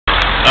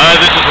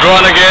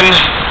Ruan again.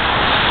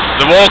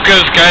 The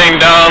walkers going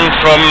down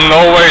from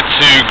Norway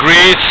to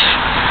Greece.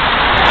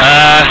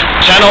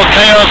 Channel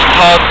Chaos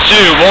Part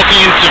 2,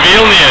 walking into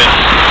Vilnius.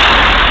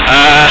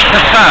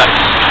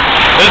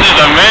 This is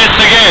a mess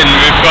again.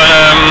 We've got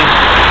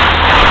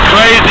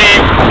crazy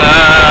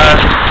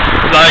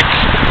like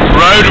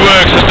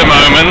roadworks at the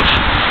moment.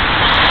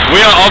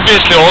 We are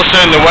obviously also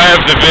in the way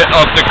of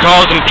the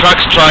cars and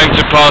trucks trying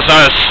to pass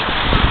us,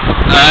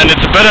 and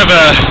it's a bit of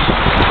a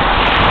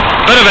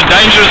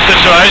dangerous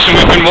situation.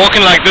 We've been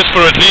walking like this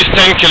for at least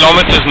 10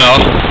 kilometers now,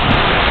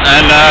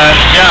 and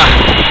yeah,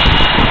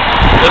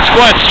 it's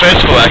quite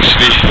stressful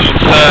actually.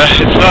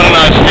 It's not a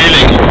nice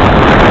feeling.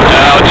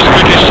 I'll just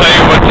quickly show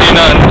you what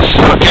Tina and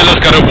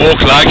Raquel's got to walk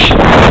like.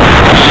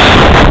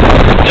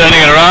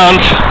 Turning it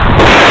around.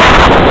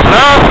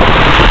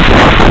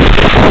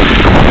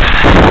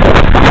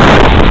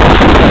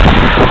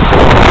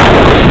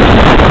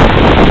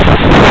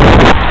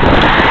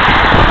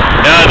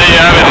 Yeah, there you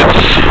have it.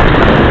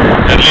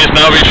 At least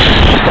now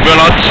we're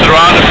not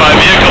surrounded by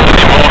vehicles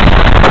anymore.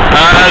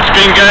 It's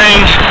been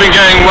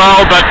going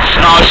well, but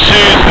our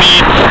shoes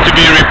need to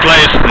be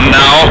replaced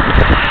now.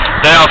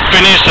 They are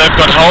finished. They've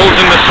got holes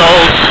in the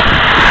soles,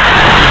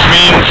 which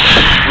means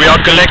we are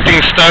collecting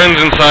stones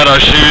inside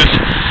our shoes.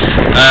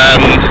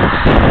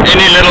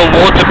 Any little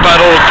water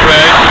puddle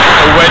creates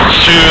a wet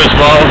shoe as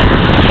well.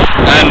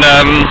 And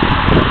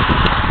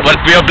but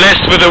we are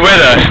blessed with the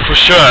weather, for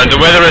sure. The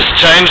weather has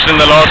changed in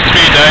the last 3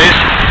 days.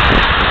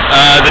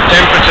 The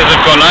temperatures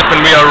have gone up,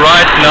 and we are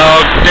right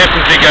now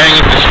definitely going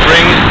into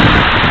spring.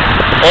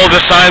 All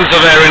the signs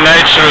are there in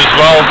nature as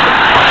well.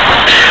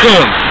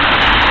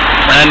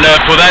 And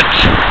for that,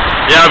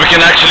 yeah, we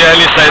can actually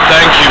only say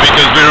thank you,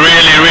 because we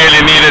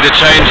really needed a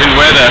change in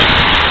weather.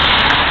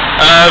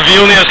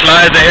 Vilnius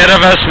lies ahead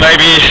of us,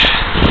 maybe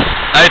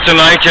 8 or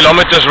 9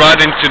 kilometers right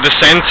into the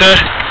center,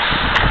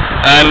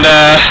 and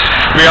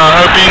we are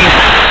hoping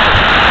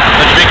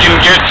that we can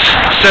get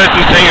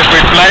certain things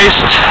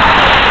replaced,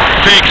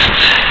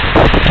 fixed,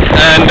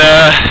 and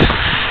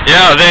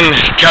yeah, then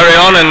carry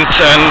on and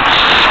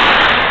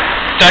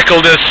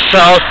tackle the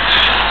south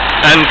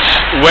and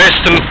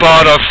western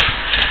part of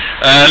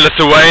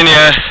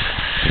Lithuania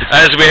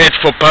as we head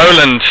for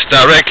Poland,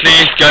 directly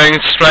going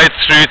straight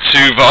through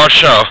to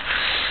Warsaw.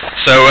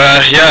 So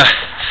yeah,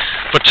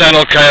 for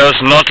Channel Chaos,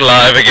 not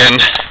live again.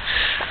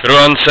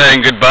 Ruan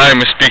saying goodbye, and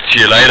we'll speak to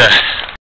you later.